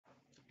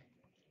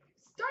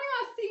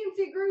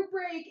group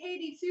break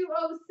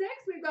 8206.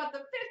 We've got the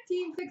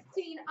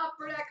 1516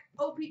 Upper Deck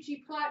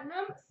OPC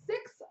Platinum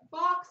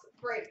 6-box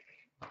break.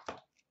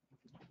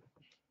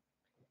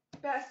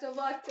 Best of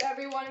luck to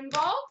everyone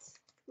involved.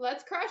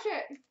 Let's crush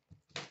it.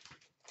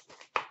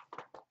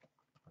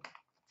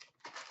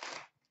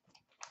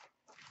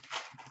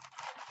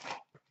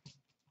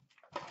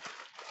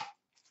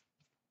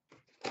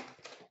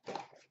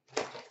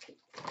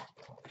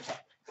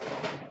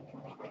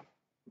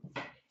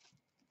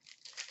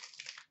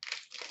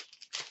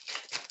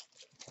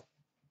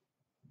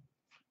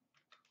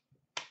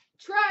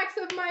 Tracks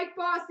of Mike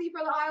Bossy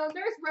for the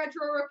Islanders,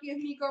 retro rookie of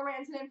Mikko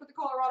Rantanen for the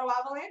Colorado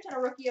Avalanche, and a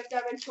rookie of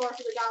Devin Shore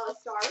for the Dallas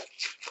Stars.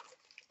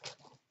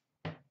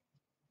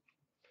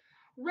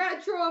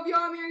 Retro of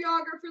Jaromir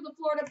Jagr for the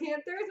Florida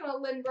Panthers, and a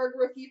Lindbergh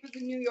rookie for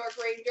the New York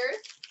Rangers.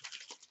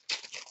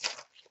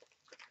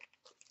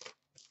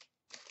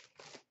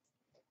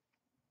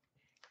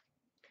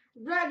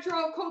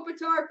 Retro of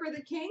Kopitar for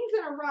the Kings,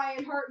 and a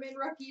Ryan Hartman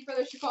rookie for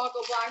the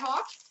Chicago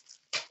Blackhawks.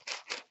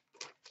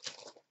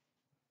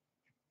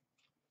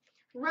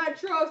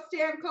 Retro of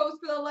Stamkos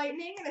for the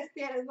Lightning, and a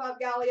Stanislav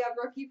Galiev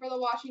rookie for the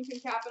Washington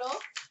Capitals.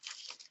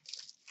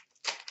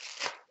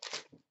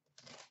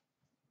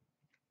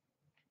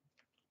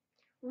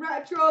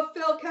 Retro of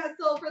Phil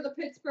Kessel for the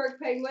Pittsburgh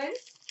Penguins.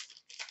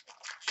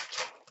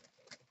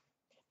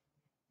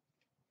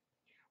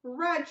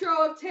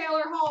 Retro of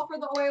Taylor Hall for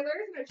the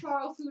Oilers, and a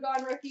Charles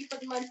Hudon rookie for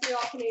the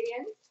Montreal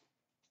Canadiens.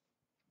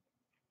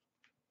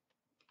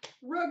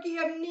 Rookie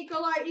of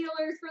Nikolai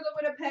Ehlers for the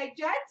Winnipeg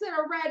Jets, and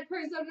a red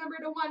prism number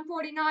to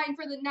 149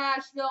 for the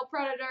Nashville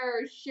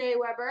Predators, Shea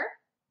Weber.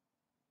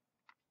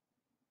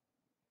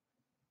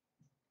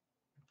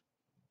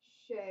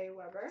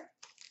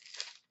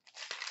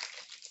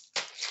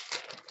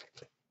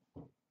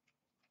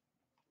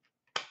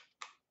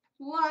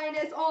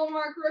 Linus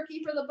Ullmark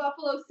rookie for the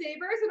Buffalo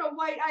Sabres, and a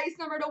white ice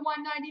number to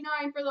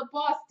 199 for the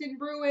Boston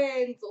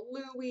Bruins,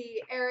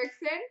 Louis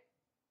Eriksson,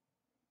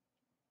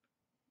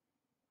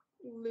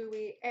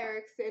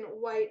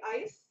 white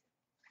ice.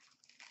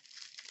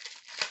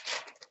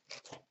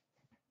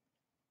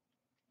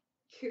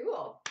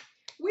 Cool.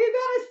 We've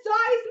got a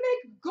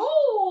seismic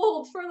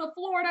gold for the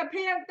Florida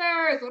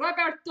Panthers,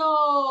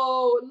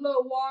 Roberto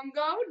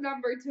Luongo,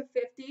 number to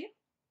 50.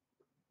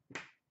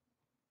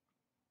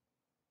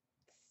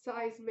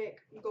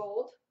 Seismic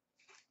gold.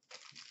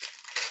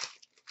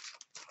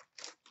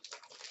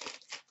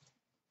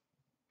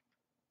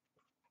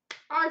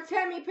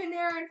 Artemi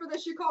Panarin for the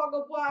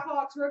Chicago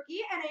Blackhawks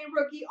rookie, and a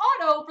rookie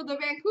auto for the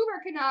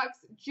Vancouver Canucks,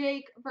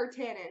 Jake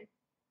Virtanen.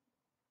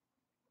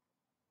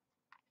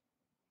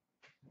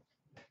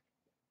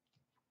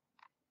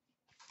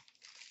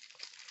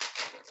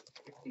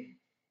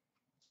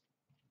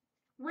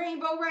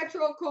 Rainbow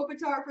Retro of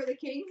Kopitar for the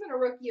Kings, and a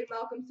rookie of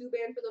Malcolm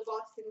Subban for the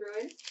Boston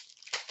Bruins.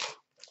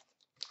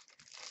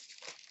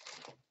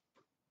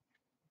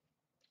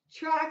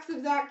 Tracks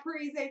of Zach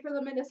Parise for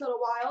the Minnesota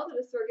Wild, and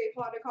a Sergei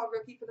Plotnikov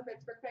rookie for the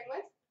Pittsburgh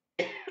Penguins.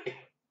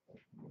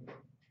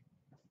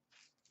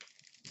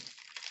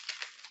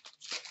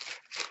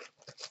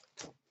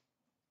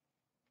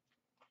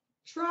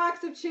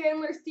 Tracks of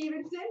Chandler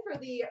Stevenson for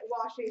the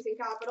Washington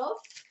Capitals.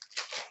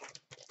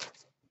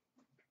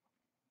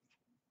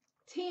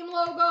 Team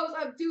logos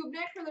of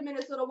Dubnyk for the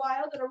Minnesota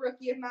Wild, and a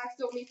rookie of Max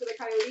Domi for the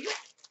Coyotes.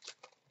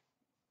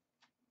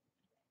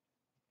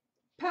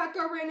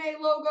 Pekka Rinne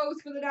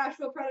logos for the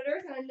Nashville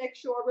Predators, and a Nick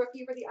Shore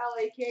rookie for the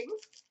LA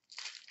Kings.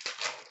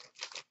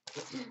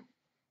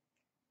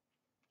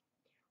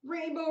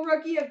 Rainbow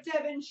rookie of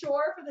Devin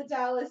Shore for the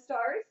Dallas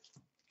Stars.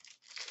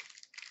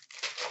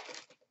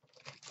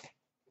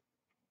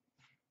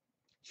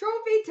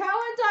 Trophy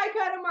talent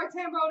icon of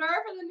Martin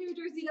Brodeur for the New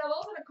Jersey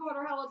Devils, and a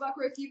Connor Hellebuck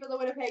rookie for the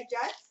Winnipeg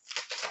Jets.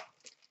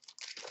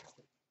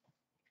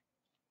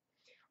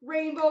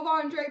 Rainbow of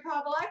Andre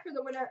Pavelec for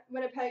the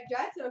Winnipeg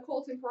Jets, and a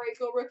Colton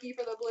Parayko rookie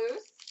for the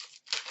Blues.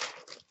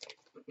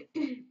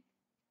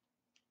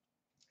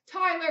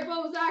 Tyler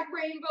Bozak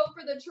rainbow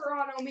for the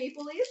Toronto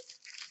Maple Leafs.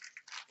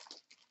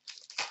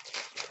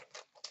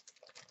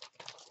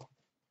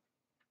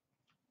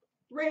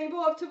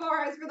 Rainbow of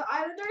Tavares for the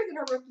Islanders, and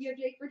a rookie of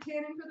Jake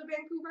Virtanen for the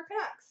Vancouver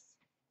Canucks.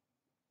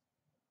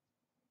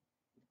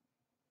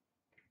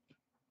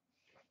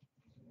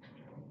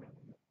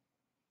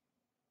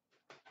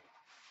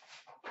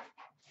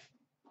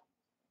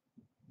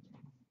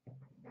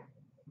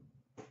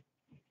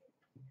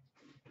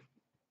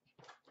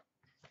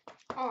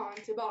 On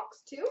to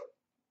box 2.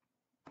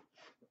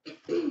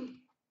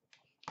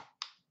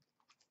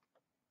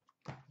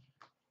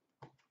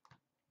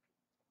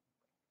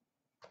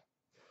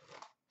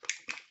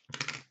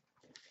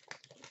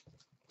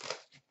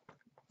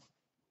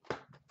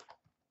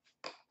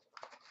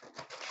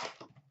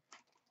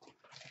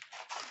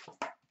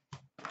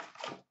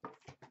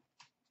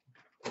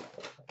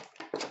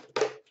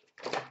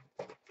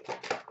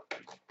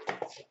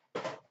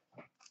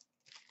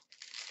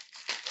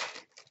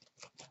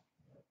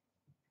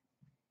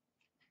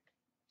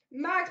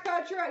 Max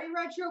Pacioretty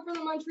retro for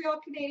the Montreal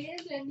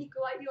Canadiens, and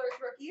Nikolai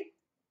Ehlers rookie.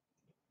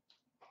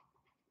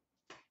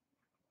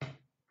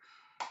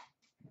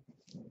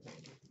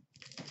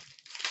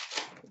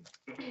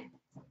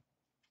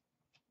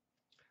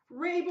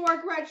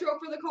 Rayborg Retro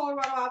for the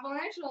Colorado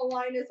Avalanche and a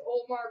Linus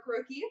Ullmark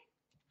rookie.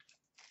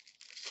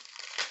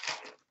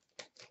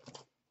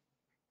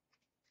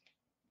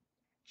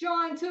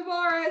 John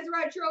Tavares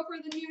Retro for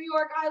the New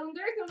York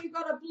Islanders. And we've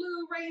got a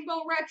blue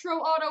rainbow retro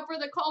auto for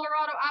the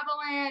Colorado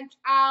Avalanche,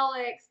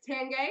 Alex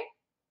Tanguay.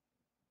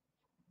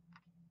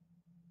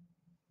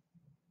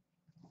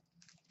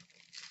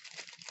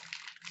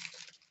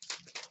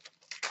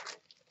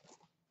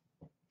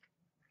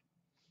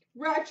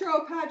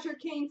 Retro Patrick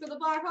Kane for the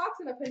Blackhawks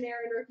and a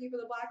Panarin rookie for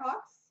the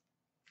Blackhawks.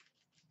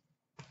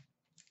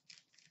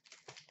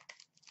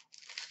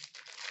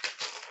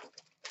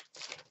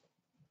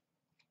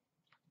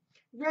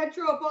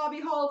 Retro Bobby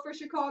Hull for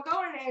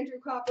Chicago and an Andrew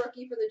Kopp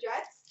rookie for the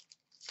Jets.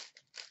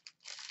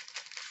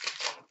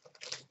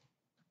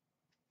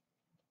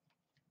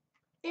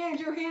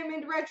 Andrew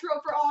Hammond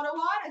Retro for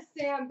Ottawa and a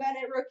Sam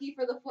Bennett rookie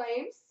for the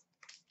Flames.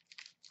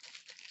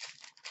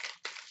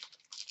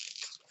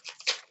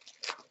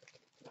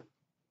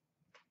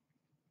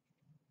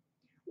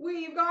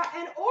 We've got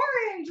an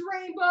orange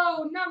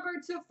rainbow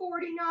number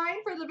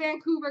 /49 for the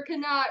Vancouver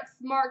Canucks,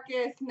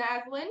 Marcus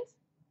Naslund.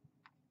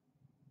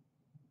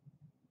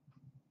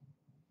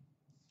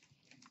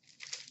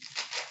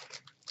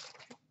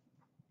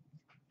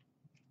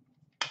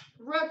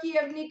 Rookie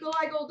of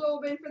Nikolai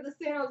Goldobin for the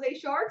San Jose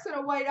Sharks and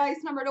a white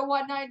ice number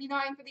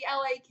 /199 for the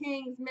LA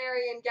Kings,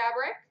 Marian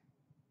Gaborik.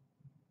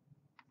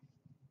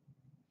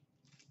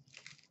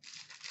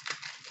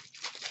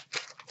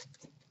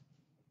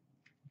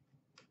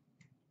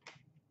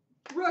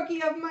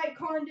 Rookie of Mike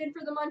Condon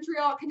for the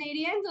Montreal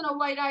Canadiens and a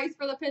white ice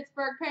for the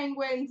Pittsburgh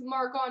Penguins,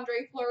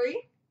 Marc-Andre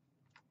Fleury.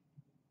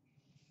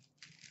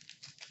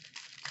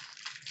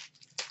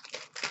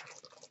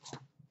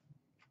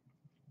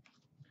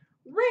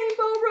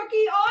 Rainbow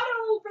rookie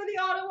auto for the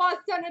Ottawa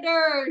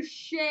Senators,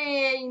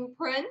 Shane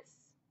Prince.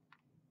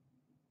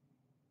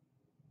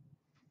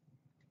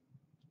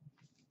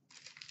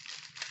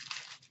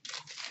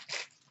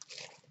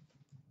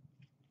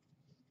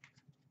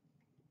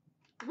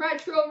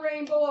 Retro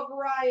rainbow of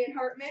Ryan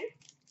Hartman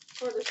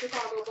for the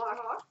Chicago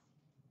Blackhawks.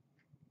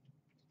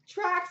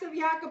 Tracks of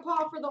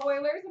Yakupov for the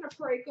Oilers and a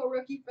Parayko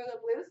rookie for the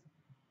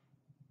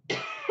Blues.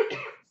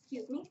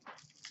 Excuse me.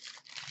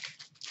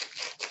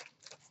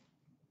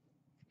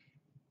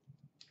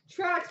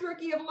 Tracks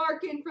rookie of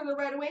Larkin for the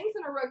Red Wings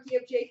and a rookie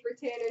of Jake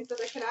Virtanen for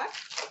the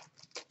Canucks.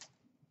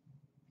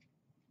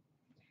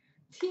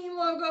 Team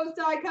logos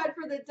die cut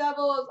for the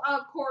Devils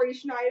of Corey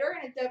Schneider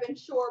and a Devin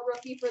Shore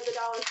rookie for the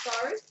Dallas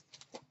Stars.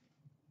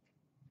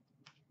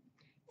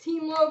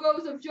 Team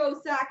logos of Joe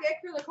Sakic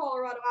for the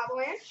Colorado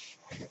Avalanche.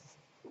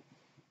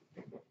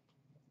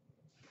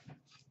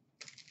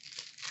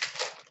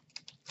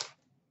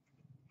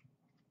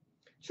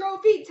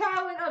 Trophy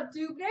talent of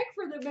Dubnyk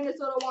for the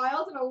Minnesota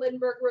Wild and a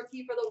Lindbergh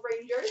rookie for the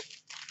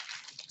Rangers.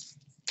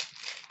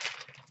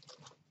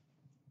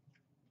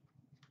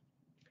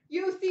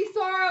 UC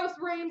Saros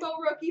rainbow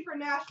rookie for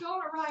Nashville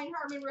and a Ryan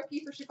Hartman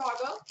rookie for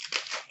Chicago.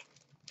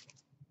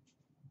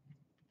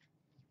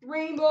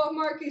 Rainbow of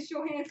Marcus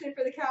Johansson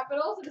for the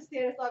Capitals and a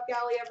Stanislav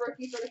Galiev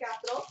rookie for the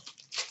Capitals.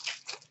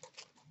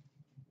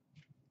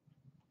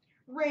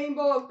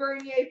 Rainbow of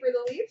Bernier for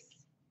the Leafs.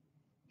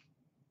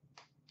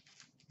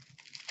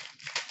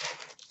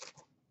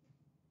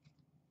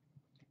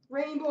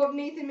 Rainbow of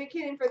Nathan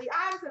McKinnon for the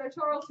Avs and a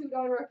Charles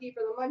Hudon rookie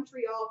for the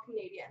Montreal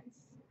Canadiens.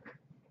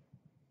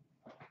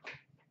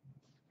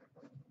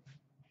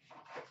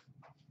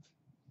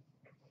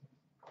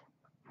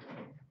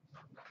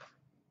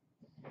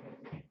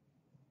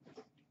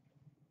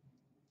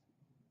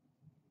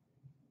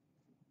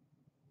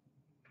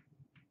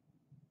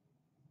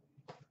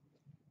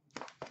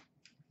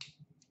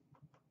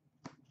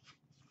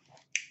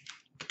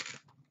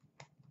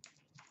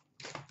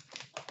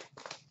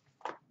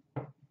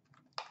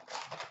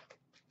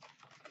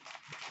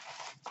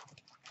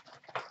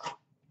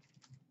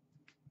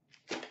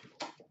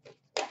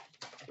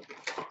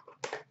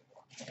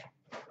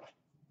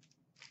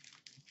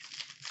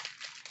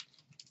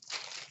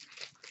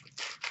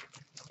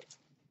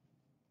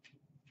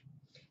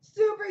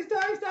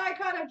 Superstars die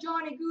cut of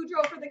Johnny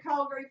Gaudreau for the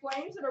Calgary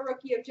Flames and a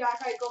rookie of Jack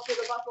Eichel for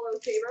the Buffalo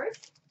Sabres.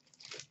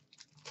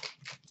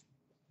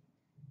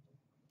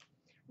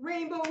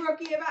 Rainbow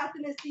rookie of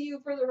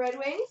Athanasiou for the Red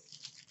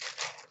Wings.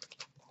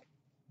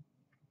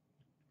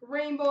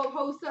 Rainbow of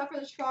Hossa for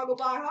the Chicago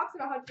Blackhawks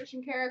and a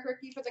CloutsnChara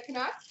rookie for the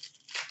Canucks.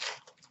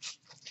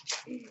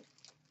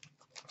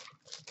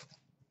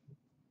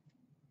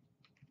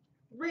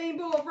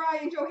 Rainbow of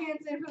Ryan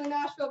Johansson for the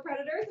Nashville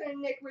Predators and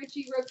a Nick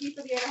Ritchie rookie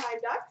for the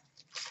Anaheim Ducks.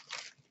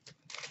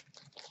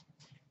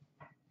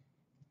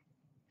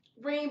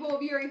 Rainbow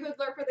of Yuri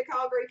Hoodler for the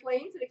Calgary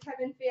Flames and a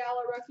Kevin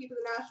Fiala rookie for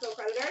the Nashville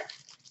Predators.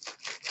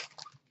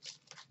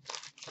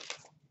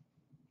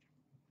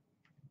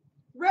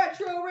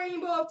 Retro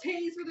rainbow of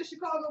Taze for the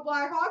Chicago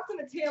Blackhawks and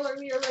a Taylor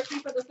Lear rookie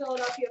for the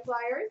Philadelphia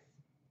Flyers.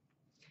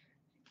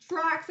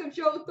 Tracks of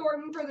Joe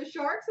Thornton for the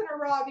Sharks and a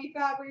Robbie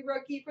Fabry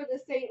rookie for the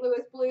St.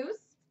 Louis Blues.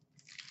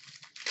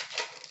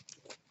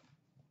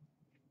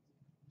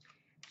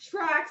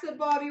 Tracks of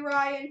Bobby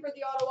Ryan for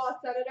the Ottawa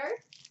Senators.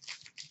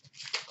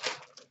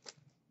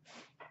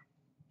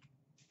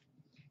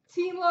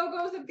 Team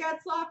logos of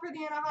Getzlaf for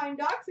the Anaheim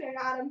Ducks and an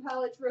Adam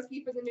Pelech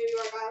rookie for the New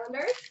York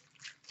Islanders.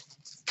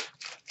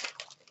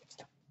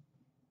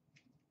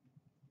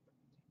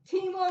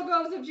 Team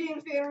logos of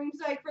James Van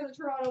Riemsdyk for the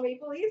Toronto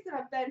Maple Leafs and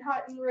a Ben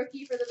Hutton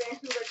rookie for the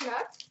Vancouver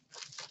Canucks.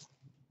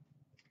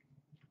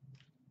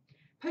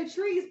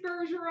 Patrice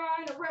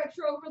Bergeron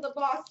retro for the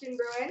Boston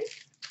Bruins.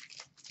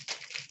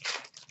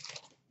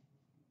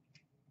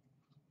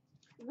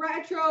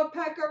 Retro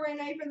Pekka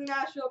Rinne for the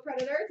Nashville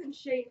Predators and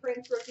Shane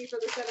Prince rookie for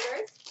the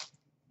Senators.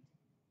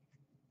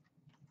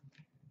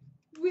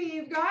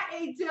 We've got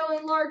a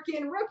Dylan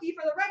Larkin rookie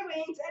for the Red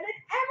Wings and an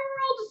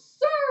Emerald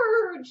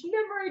Surge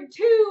number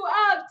 2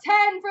 of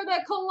 10 for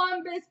the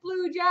Columbus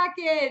Blue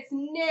Jackets,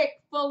 Nick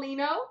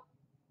Foligno.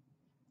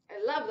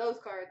 I love those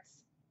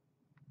cards.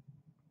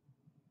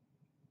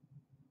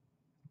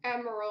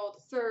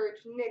 Emerald Surge,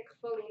 Nick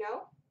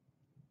Foligno.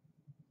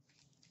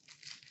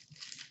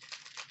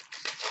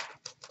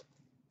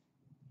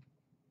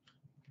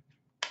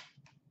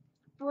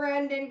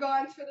 Brendan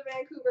Gaunce for the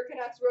Vancouver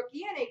Canucks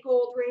rookie and a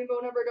gold rainbow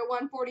number to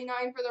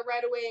 149 for the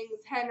Red Wings,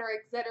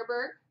 Henrik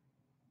Zetterberg.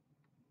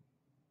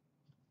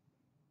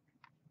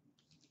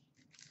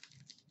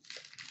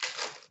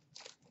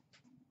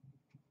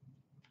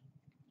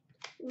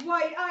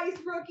 White ice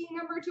rookie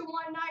number to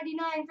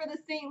 199 for the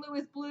St.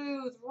 Louis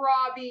Blues,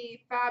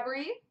 Robbie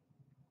Fabry.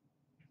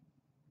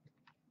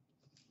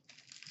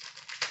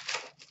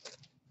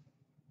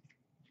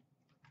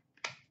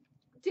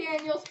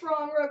 Daniel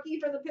Sprong rookie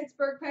for the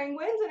Pittsburgh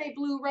Penguins and a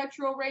blue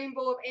retro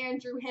rainbow of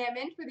Andrew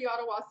Hammond for the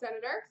Ottawa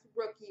Senators.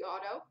 Rookie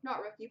auto. Not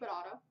rookie, but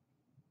auto.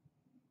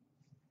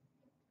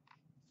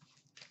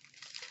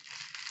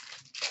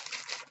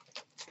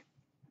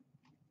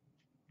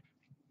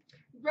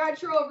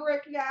 Retro of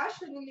Rick Nash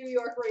for the New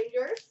York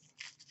Rangers.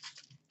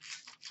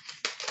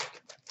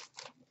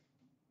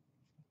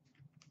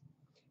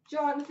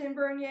 Jonathan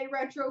Bernier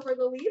retro for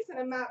the Leafs and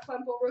a Matt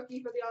Plemple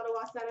rookie for the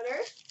Ottawa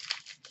Senators.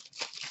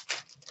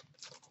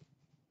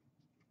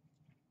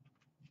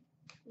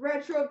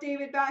 Retro of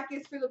David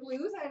Backes for the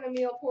Blues and an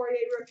Emile Poirier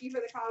rookie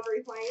for the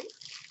Calgary Flames.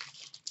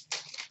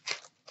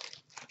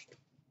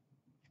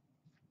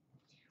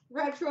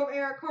 Retro of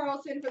Erik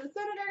Karlsson for the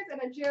Senators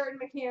and a Jared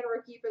McCann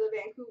rookie for the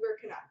Vancouver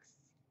Canucks.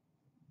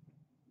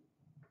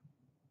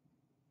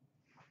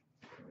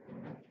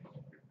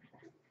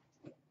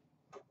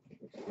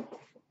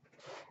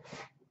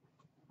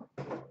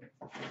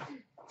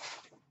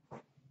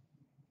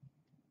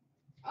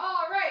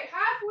 All right,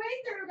 halfway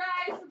through,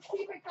 guys. Let's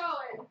keep it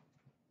going.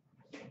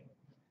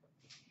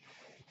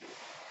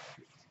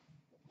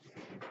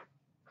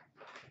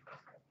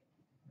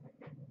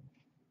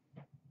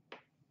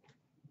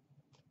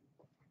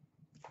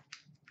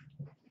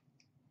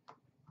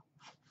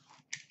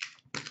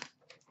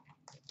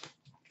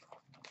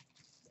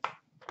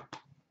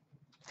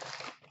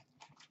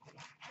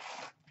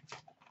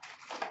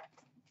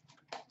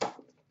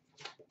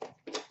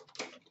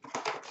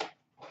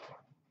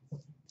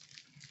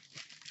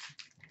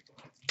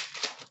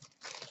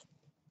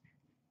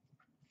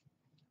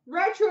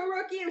 Retro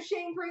rookie of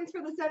Shane Prince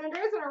for the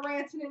Senators and a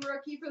Rantanen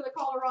rookie for the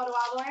Colorado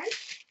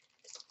Avalanche.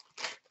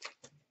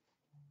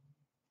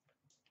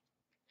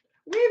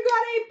 We've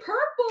got a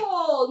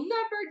purple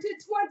number to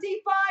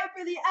 25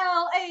 for the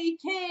LA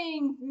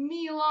Kings,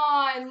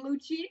 Milan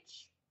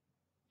Lucic.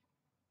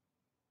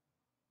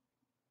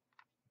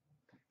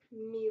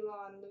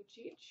 Milan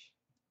Lucic.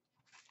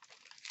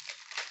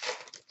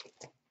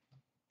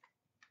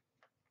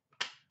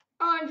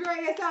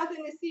 Andreas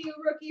Athanasiou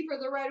rookie for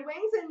the Red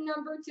Wings and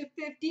number to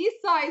 50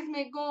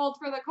 seismic gold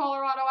for the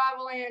Colorado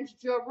Avalanche,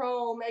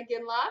 Jerome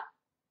Iginla.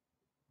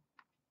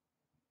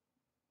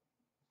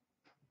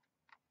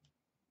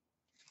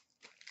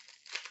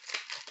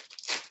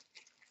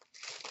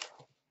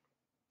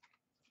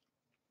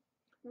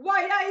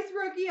 White ice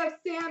rookie of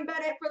Sam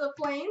Bennett for the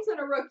Flames and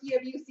a rookie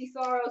of UC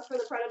Soros for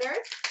the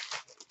Predators.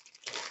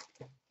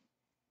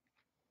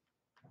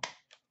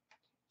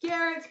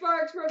 Garrett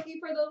Sparks rookie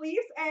for the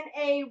Leafs and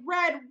a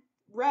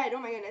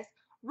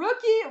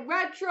rookie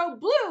retro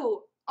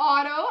blue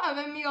auto of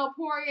Emile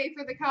Poirier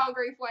for the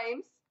Calgary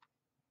Flames.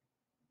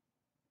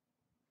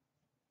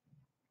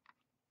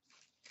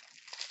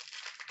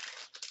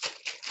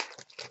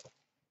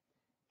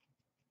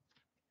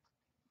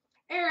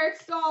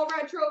 Eric Stahl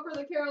retro for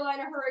the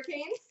Carolina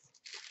Hurricanes.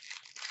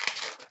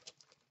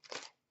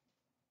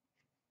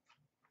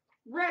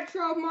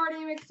 Retro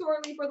Marty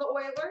McSorley for the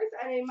Oilers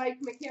and a Mike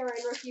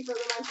McCarron rookie for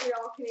the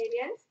Montreal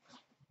Canadiens.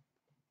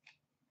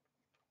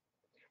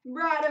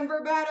 Braden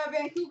Verbata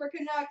Vancouver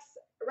Canucks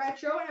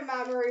retro and a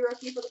Matt Murray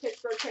rookie for the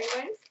Pittsburgh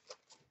Penguins.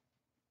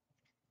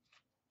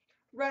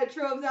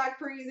 Retro of Zach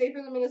Parise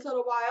for the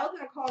Minnesota Wild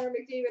and a Connor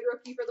McDavid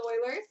rookie for the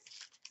Oilers.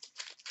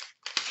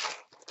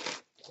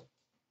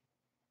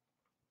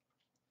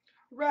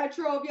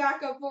 Retro of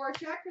Jakub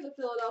Voracek for the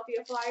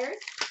Philadelphia Flyers.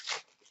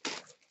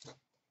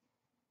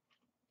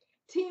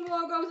 Team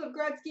logos of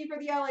Gretzky for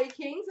the LA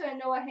Kings and a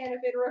Noah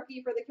Hanifin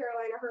rookie for the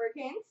Carolina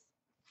Hurricanes.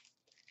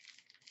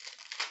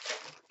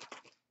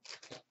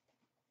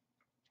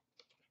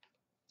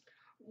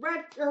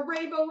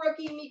 Rainbow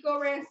rookie Miko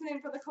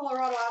Rantanen for the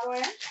Colorado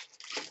Avalanche.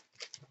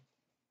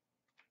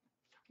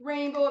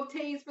 Rainbow of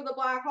Taves for the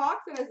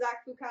Blackhawks and a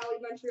Zach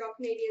Fucale Montreal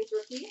Canadiens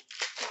rookie.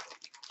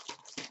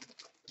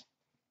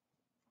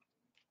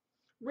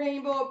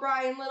 Rainbow of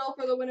Brian Little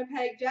for the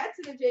Winnipeg Jets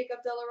and a Jacob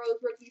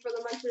Delarose rookie for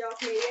the Montreal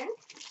Canadiens.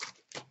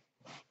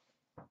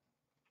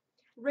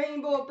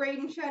 Rainbow of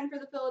Braden Chen for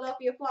the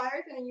Philadelphia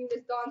Flyers and a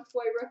Eunice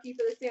Donskoy rookie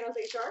for the San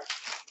Jose Sharks.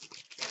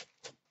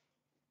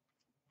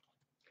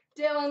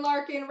 Dylan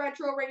Larkin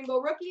retro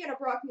rainbow rookie and a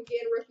Brock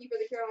McGinn rookie for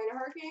the Carolina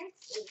Hurricanes.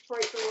 And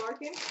Detroit for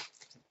Larkin.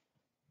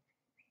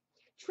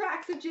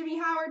 Tracks of Jimmy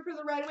Howard for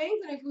the Red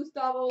Wings and a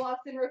Gustavo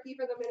Olofsson rookie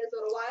for the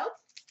Minnesota Wild.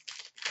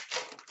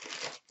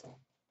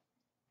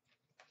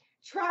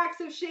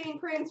 Tracks of Shane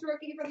Prince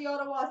rookie for the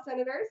Ottawa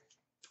Senators.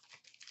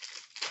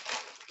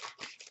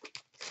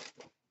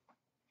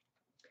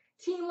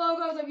 Team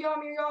logos of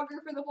Jaromir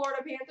Jagr for the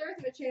Florida Panthers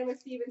and a Chandler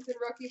Stevenson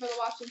rookie for the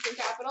Washington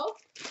Capitals.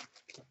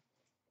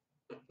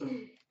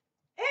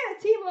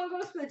 And team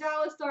logos for the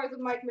Dallas Stars of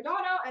Mike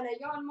Modano and a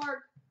Jan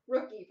Mark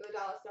rookie for the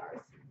Dallas Stars.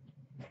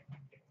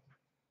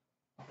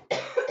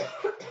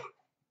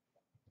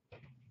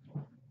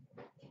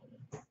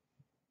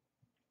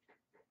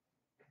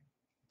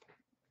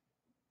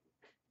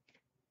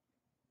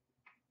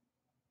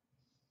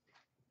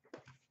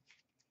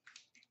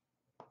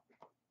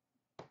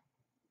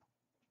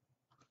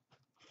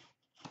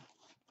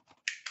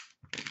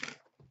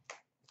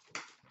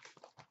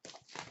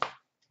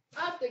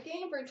 Up the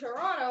game for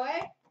Toronto,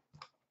 eh?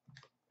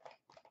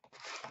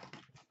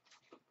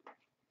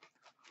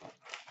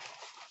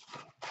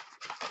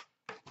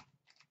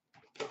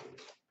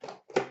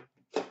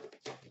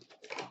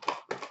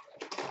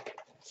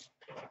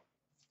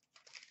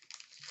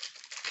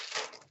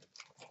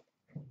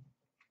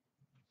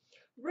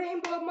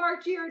 Rainbow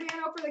Mark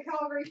Giordano for the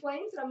Calgary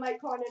Flames and a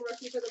Mike Condon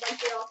rookie for the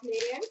Montreal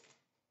Canadiens.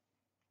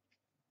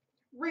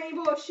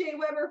 Rainbow of Shea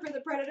Weber for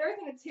the Predators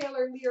and a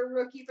Taylor Lear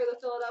rookie for the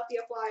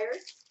Philadelphia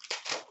Flyers.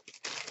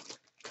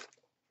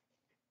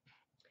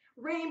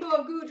 Rainbow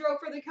of Goudreau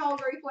for the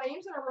Calgary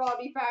Flames and a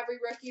Robbie Fabry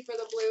rookie for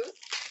the Blues.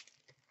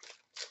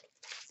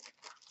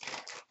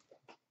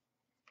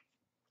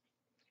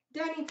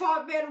 Denny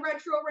Potvin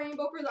retro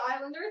rainbow for the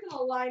Islanders and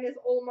a Linus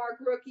Ullmark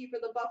rookie for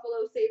the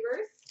Buffalo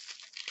Sabres.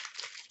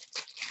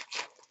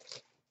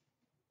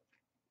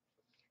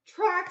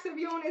 Tracks of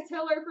Jonas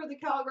Hiller for the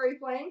Calgary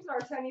Flames and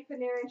Artemi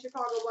Panarin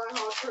Chicago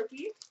Blackhawks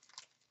rookie.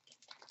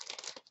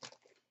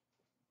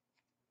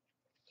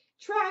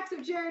 Tracks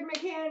of Jared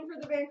McCann for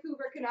the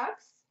Vancouver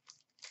Canucks.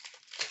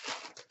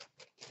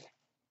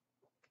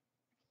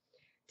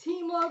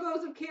 Team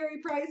logos of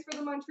Carey Price for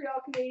the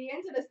Montreal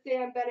Canadiens and a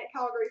Stan Bennett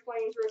Calgary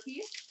Flames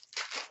rookie.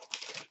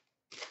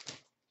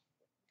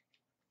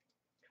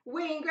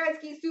 Wayne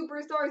Gretzky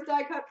Superstars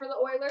die cut for the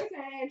Oilers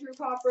and an Andrew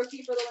Pop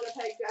rookie for the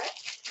Winnipeg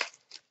Jets.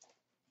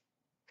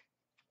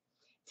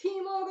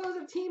 Team logos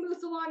of Teemu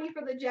Selanne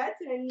for the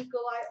Jets and a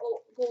Nikolai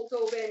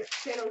Goldobin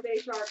San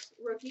Jose Sharks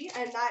rookie.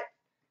 And that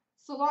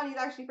Selanne is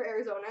actually for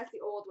Arizona. It's the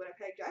old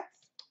Winnipeg Jets.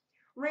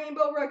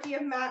 Rainbow rookie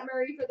of Matt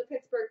Murray for the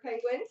Pittsburgh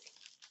Penguins.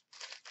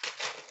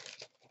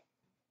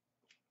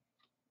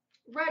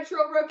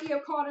 Retro rookie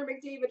of Connor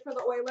McDavid for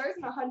the Oilers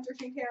and a Hunter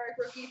Shinkaruk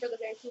rookie for the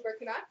Vancouver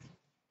Canucks.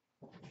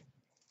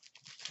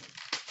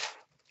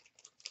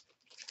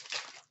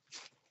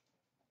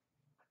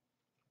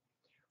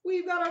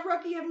 We've got a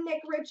rookie of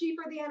Nick Ritchie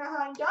for the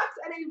Anaheim Ducks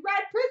and a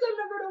red prism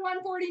number to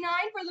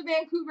 149 for the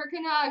Vancouver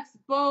Canucks,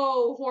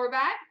 Bo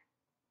Horvat.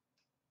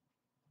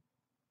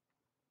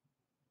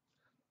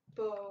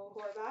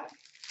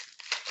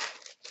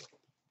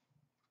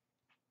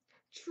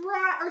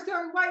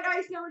 White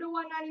ice number to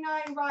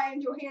 199,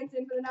 Ryan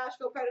Johansson for the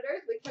Nashville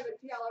Predators, the Kevin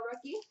Fiala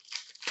rookie.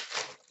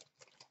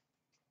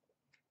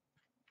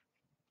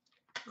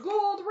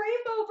 Gold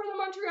rainbow for the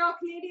Montreal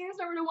Canadiens,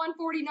 number to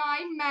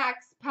 149,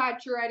 Max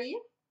Pacioretty.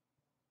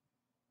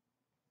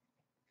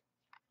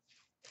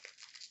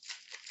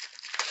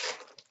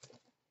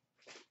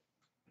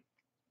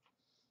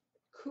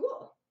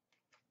 Cool.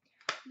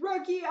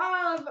 Rookie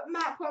of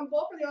Matt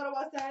Puempel for the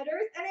Ottawa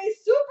Senators and a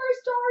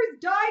Superstars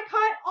die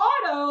cut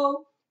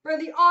auto for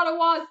the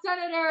Ottawa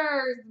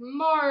Senators,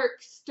 Mark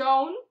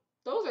Stone.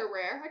 Those are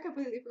rare. I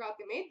completely forgot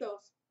they made those.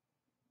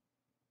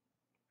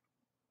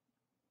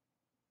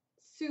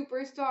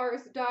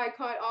 Superstars die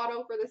cut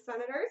auto for the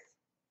Senators.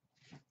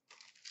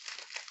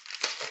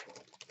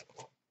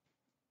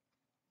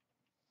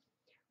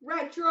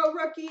 Retro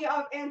rookie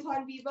of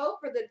Anton Bibeau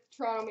for the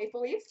Toronto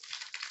Maple Leafs.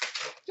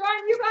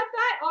 John, you got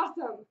that?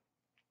 Awesome.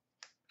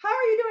 How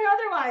are you doing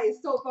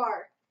otherwise so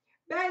far?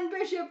 Ben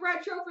Bishop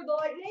retro for the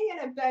Lightning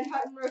and a Ben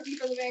Hutton rookie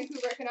for the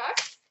Vancouver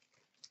Canucks.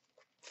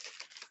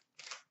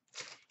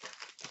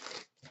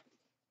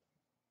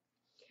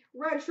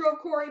 Retro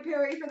Corey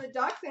Perry for the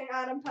Ducks and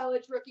Adam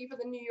Pellich rookie for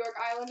the New York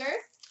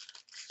Islanders.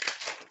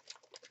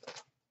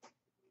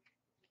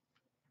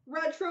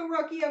 Retro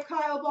rookie of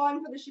Kyle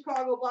Bond for the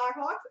Chicago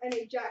Blackhawks and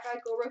a Jack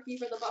Eichel rookie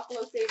for the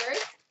Buffalo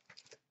Sabres.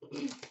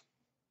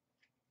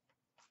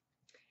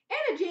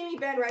 And a Jamie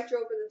Benn retro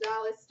for the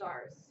Dallas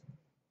Stars.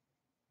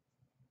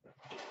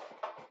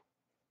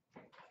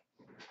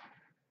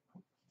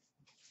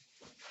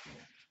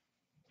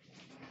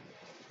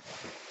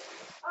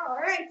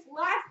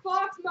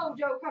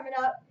 Mojo coming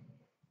up.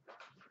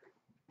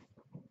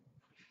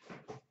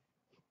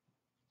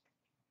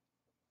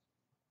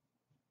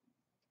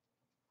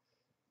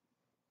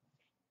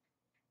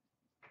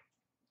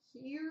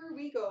 Here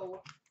we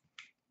go.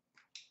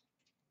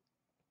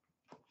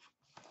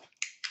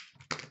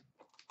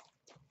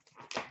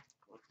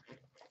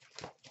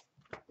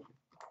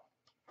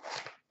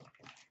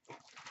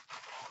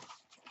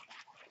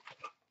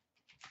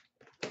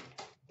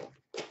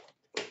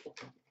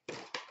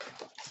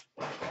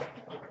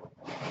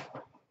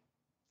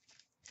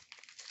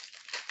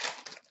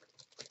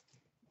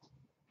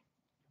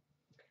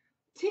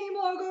 Team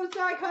logos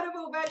die cut of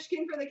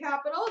Ovechkin for the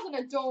Capitals and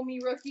a Domi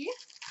rookie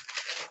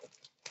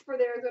for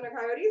the Arizona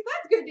Coyotes.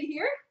 That's good to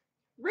hear.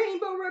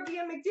 Rainbow rookie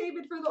of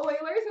McDavid for the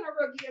Oilers and a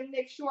rookie of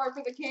Nick Shore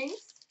for the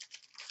Kings.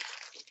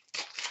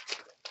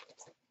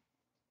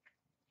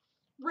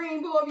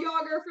 Rainbow of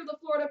Yager for the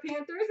Florida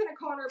Panthers and a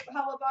Connor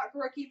Hellebuck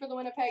rookie for the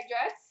Winnipeg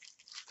Jets.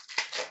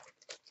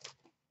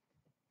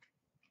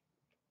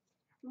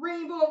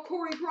 Rainbow of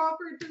Corey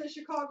Crawford for the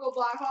Chicago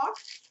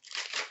Blackhawks.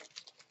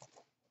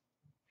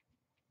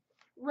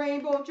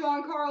 Rainbow of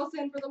John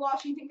Carlson for the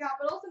Washington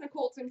Capitals and a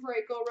Colton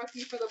Parayko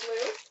rookie for the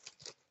Blues.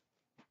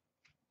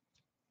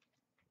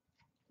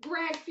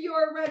 Grant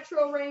Fuhr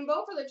retro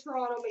rainbow for the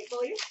Toronto Maple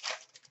Leafs.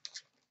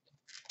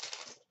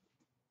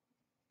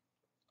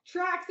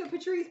 Tracks of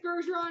Patrice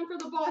Bergeron for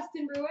the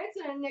Boston Bruins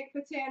and a Nick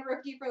Patan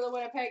rookie for the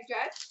Winnipeg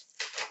Jets.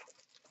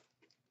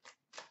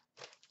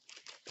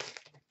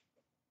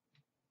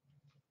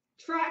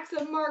 Tracks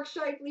of Mark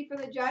Scheifele for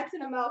the Jets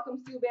and a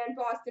Malcolm Subban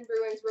Boston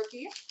Bruins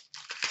rookie.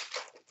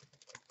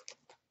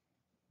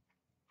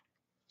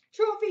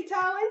 Trophy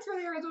talents for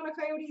the Arizona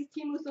Coyotes,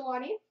 Team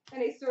Mussolini,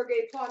 and a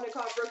Sergei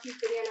Plotnikov rookie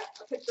for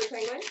the Pittsburgh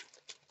Penguins.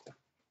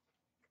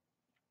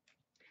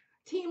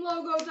 Team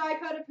logo die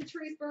cut of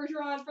Patrice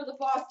Bergeron for the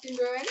Boston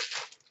Bruins.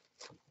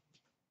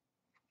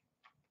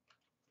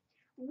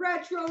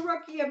 Retro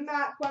rookie of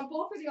Matt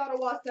Puempel for the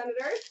Ottawa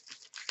Senators.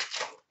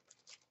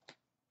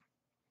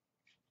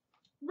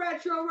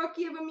 Retro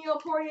rookie of Emile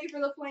Poirier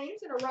for the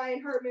Flames and a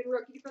Ryan Hartman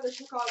rookie for the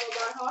Chicago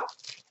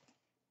Blackhawks.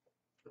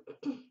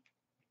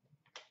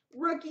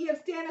 Rookie of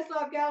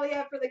Stanislav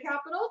Galiev for the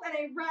Capitals and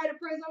a red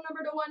prism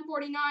number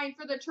 /149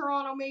 for the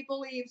Toronto Maple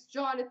Leafs,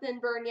 Jonathan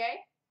Bernier.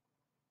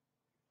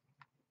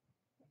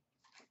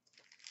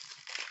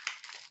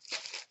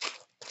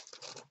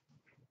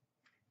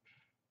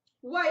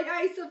 White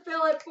ice of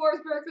Philip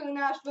Forsberg for the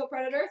Nashville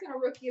Predators and a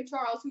rookie of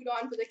Charles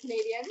Hudon for the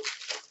Canadiens.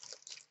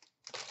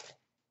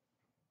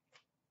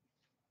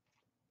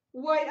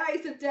 White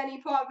ice of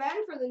Denny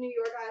Potvin for the New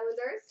York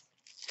Islanders.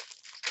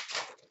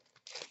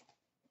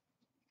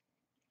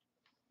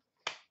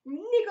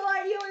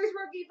 Nikolai Ehlers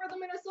rookie for the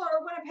Minnesota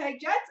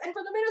Winnipeg Jets. And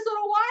for the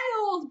Minnesota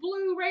Wild,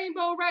 blue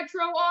rainbow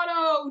retro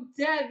auto,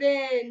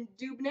 Devin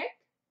Dubnyk.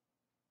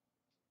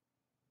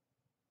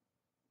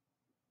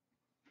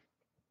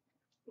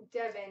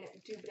 Devin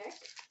Dubnyk.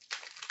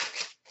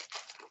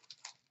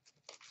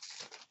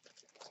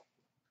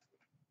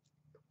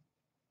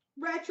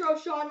 Retro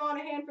Sean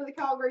Monahan for the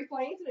Calgary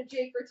Flames and a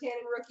Jake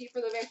Virtanen rookie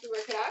for the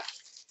Vancouver Canucks.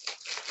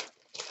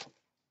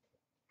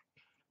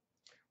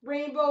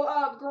 Rainbow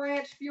of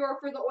Grant Fuhr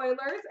for the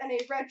Oilers and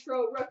a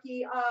retro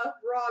rookie of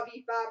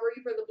Robbie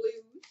Fabry for the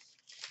Blues.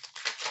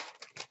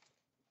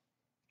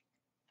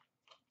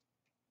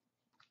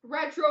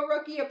 Retro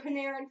rookie of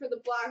Panarin for the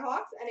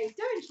Blackhawks and a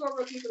Devin Shore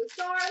rookie for the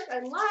Stars.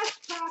 And last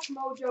pack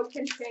mojo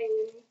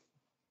contains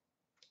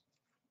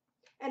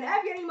an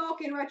Evgeny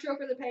Malkin retro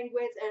for the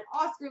Penguins and an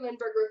Oscar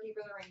Lindbergh rookie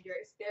for the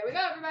Rangers. There we go,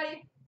 everybody.